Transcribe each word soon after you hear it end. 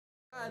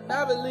I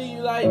never leave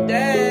you like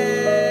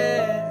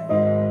that.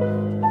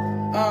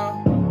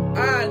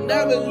 I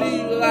never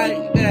leave you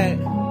like that.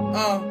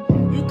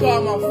 You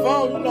call my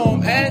phone, you know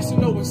I'm asking,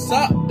 you know what's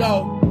up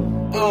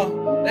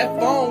though. That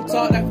phone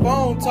talk, that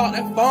phone talk,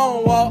 that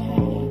phone walk.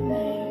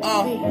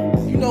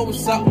 You know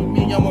what's up with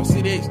me, y'all wanna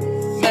see this.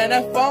 Man,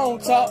 that phone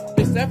talk,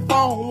 bitch, that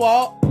phone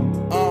walk.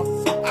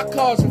 I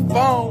called your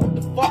phone, what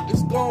the fuck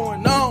is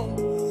going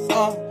on?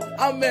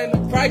 I'm in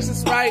the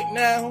crisis right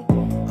now.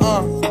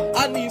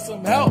 I need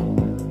some help.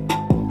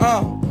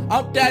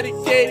 I'm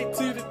dedicated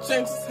to the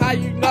trenches, how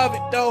you love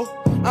it though.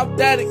 I'm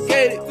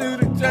dedicated to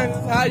the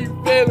trenches, how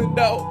you feeling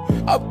though.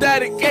 I'm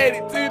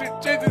dedicated to the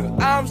trenches,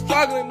 I'm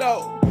struggling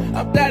though.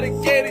 I'm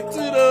dedicated to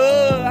the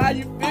hood, how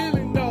you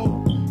feeling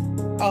though.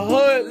 A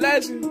hood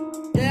legend,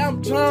 yeah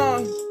I'm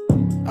John.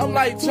 I'm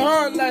like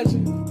John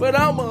Legend, but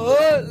I'm a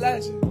hood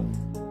legend.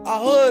 A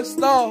hood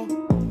star,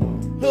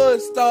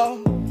 hood star.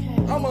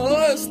 I'm a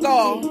hood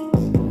star.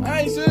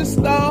 I ain't just a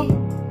star,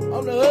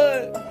 I'm the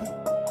hood.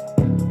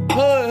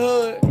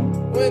 Hood.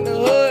 When the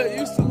hood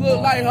used to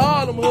look like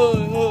Harlem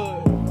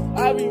hood.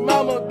 I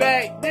remember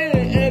back then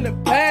in the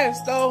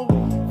past though,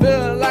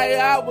 feeling like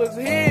I was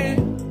here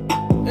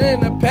in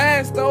the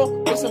past though.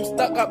 Bitch, I'm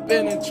stuck up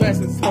in the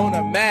trenches on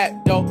the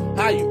map though.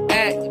 How you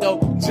act though?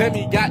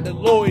 Jimmy got the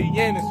Louis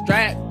in the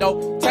strap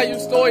though. Tell you a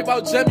story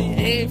about Jimmy,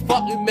 he ain't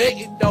fucking make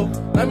it though.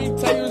 Let me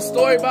tell you a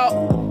story about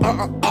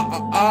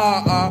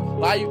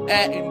why you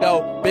acting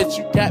though? Bitch,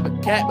 you cat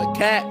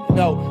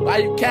though. Why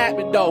you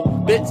capping though?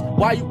 Bitch,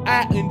 why you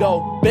acting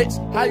though? Bitch,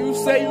 how you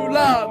say you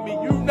love me?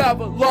 You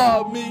never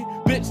love me.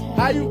 Bitch,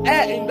 how you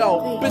acting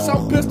though? Bitch,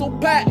 I'm pistol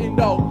patting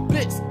though.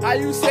 Bitch, how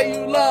you say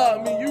you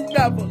love me? You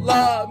never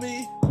love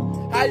me.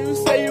 How you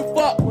say you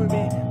fuck with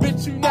me?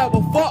 Bitch, you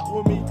never fuck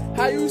with me.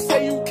 How you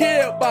say you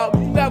care about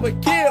me? You never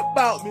care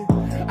about me.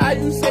 How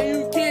you say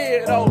you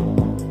care though?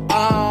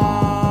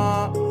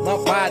 My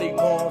body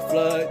gon'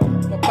 flood.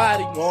 My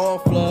body gon'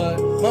 flood.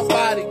 My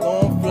body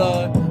gon'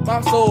 flood.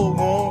 My soul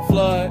gon'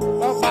 flood.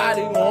 My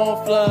body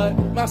gon'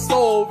 flood. My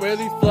soul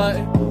really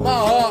flooding. My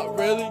heart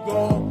really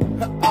gon'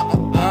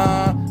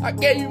 I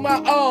gave you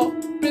my all,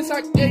 bitch,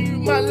 I gave you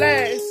my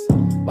last.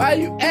 Why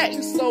you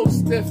acting so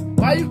stiff?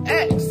 Why you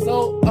acting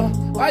so,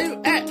 why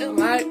you acting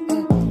like,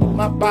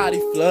 my body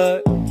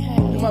flood,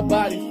 my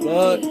body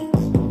flood.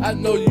 I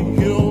know you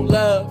don't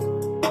love,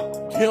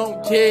 you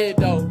don't care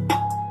though.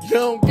 You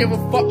don't give a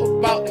fuck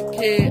about the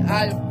kid,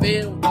 how you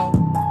feel though.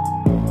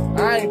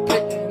 I ain't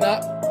picking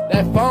up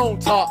that phone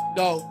talk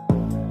though.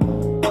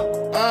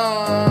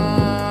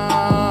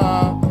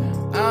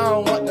 I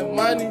don't want the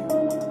money,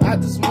 I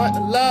just want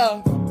the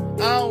love.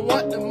 I don't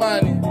want the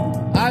money,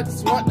 I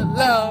just want the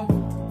love.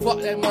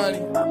 Fuck that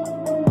money,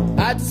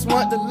 I just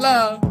want the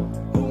love.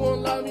 Who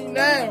gon' love me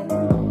now?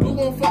 Who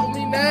gon' fuck with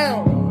me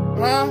now?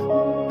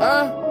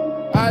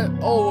 I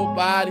owe a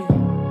body,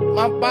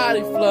 my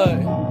body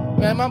flooding.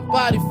 Man, my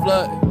body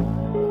flooding.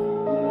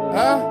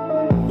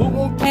 Who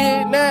gon'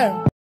 care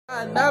now?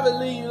 I never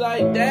leave you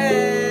like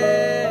that.